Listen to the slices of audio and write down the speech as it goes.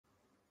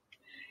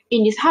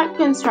In this hard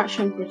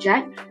construction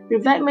project,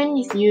 revetment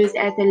is used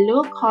as a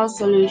low-cost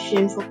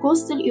solution for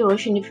coastal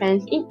erosion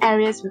defense in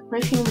areas where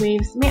crashing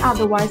waves may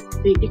otherwise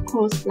sweep the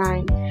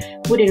coastline.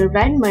 Wooden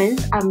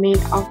revetments are made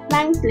of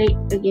planks laid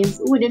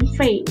against wooden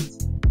frames.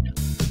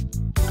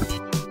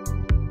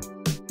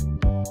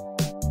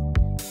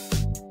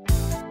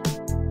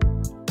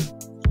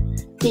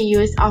 The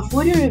use of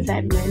wooden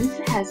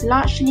revetments has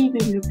largely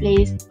been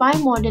replaced by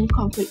modern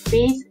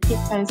concrete-based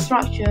defense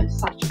structures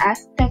such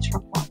as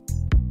tetrapods.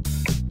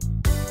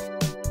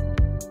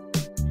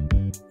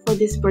 For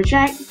this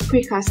project,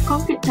 precast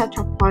concrete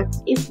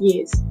tetrapods is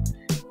used.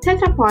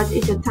 Tetrapod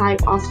is a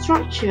type of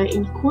structure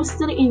in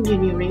coastal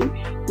engineering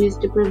used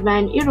to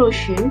prevent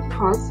erosion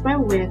caused by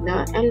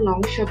weather and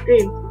longshore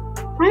drift,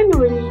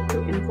 primarily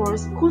to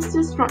enforce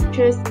coastal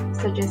structures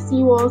such as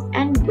seawalls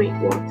and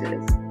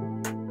breakwaters.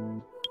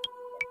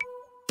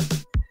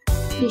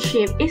 The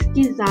shape is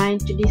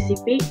designed to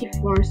dissipate the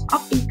force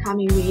of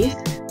incoming waves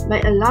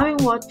by allowing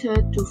water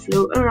to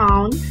flow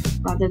around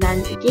rather than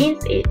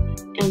against it,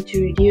 and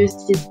to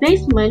reduce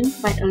displacement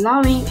by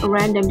allowing a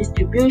random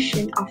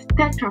distribution of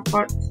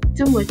tetrapods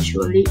to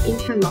mutually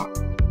interlock.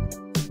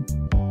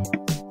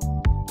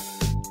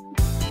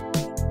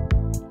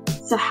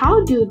 So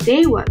how do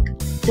they work?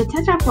 The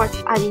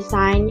tetrapods are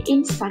designed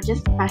in such a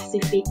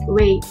specific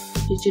way.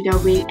 Due to their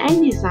weight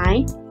and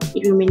design,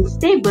 it remains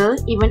stable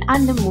even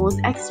under most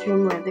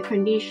extreme weather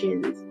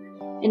conditions.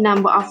 A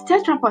number of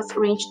tetrapods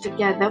arranged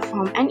together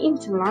form an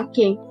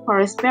interlocking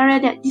porous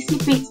barrier that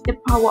dissipates the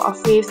power of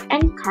waves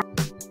and currents.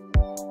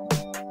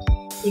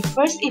 The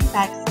first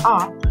effects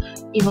are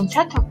even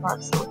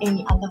tetrapods or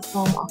any other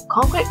form of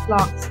concrete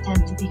blocks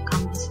tend to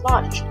become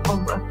dislodged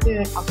over a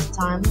period of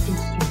time due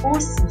to the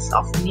forces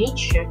of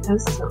nature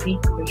constantly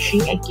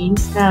crashing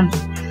against them.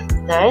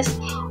 Thus,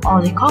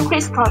 all the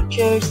concrete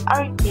structures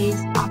are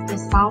replaced after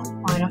some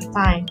point of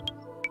time.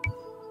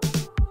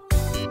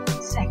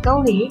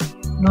 Secondly,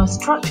 no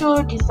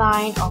structural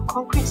design or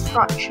concrete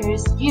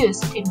structures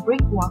used in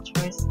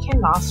breakwaters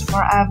can last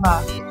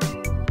forever.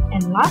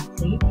 And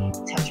lastly,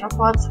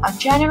 tetrapods are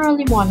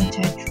generally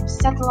monitored through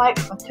satellite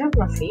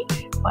photography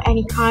for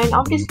any kind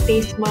of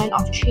displacement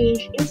or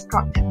change in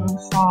structural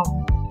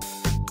form.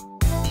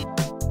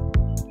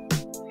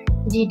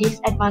 The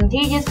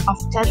disadvantages of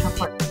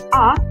tetrapods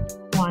are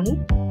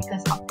 1.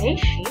 Because of their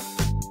shape,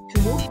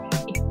 2.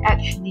 It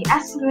actually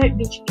accelerates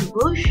beach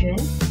erosion,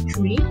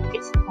 3.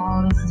 It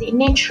spoils the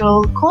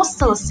natural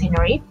coastal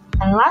scenery,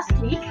 and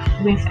lastly,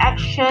 wave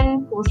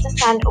action pulls the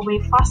sand away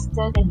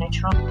faster than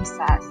natural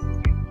process.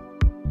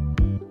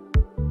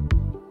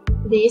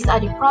 These are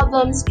the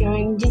problems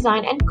during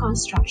design and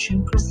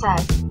construction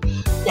process.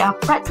 There are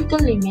practical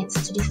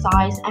limits to the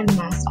size and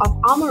mass of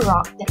armor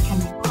rock that can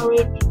be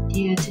quarried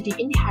due to the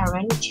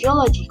inherent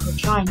geological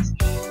joints,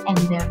 and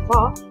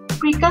therefore,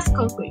 precast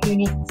concrete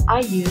units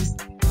are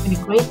used when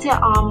a greater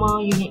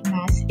armor unit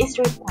mass is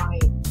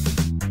required.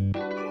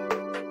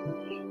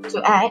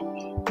 To add,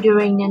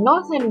 during the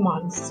northern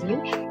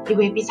monsoon, the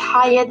wave is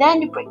higher than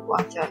the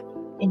breakwater,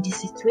 and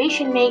this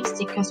situation makes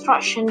the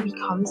construction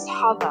becomes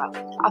harder.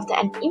 After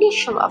an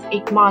initial of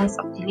 8 months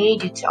of delay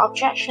due to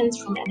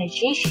objections from an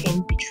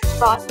adjacent beach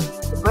resort,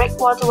 the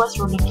breakwater was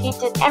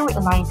relocated and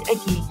realigned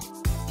again.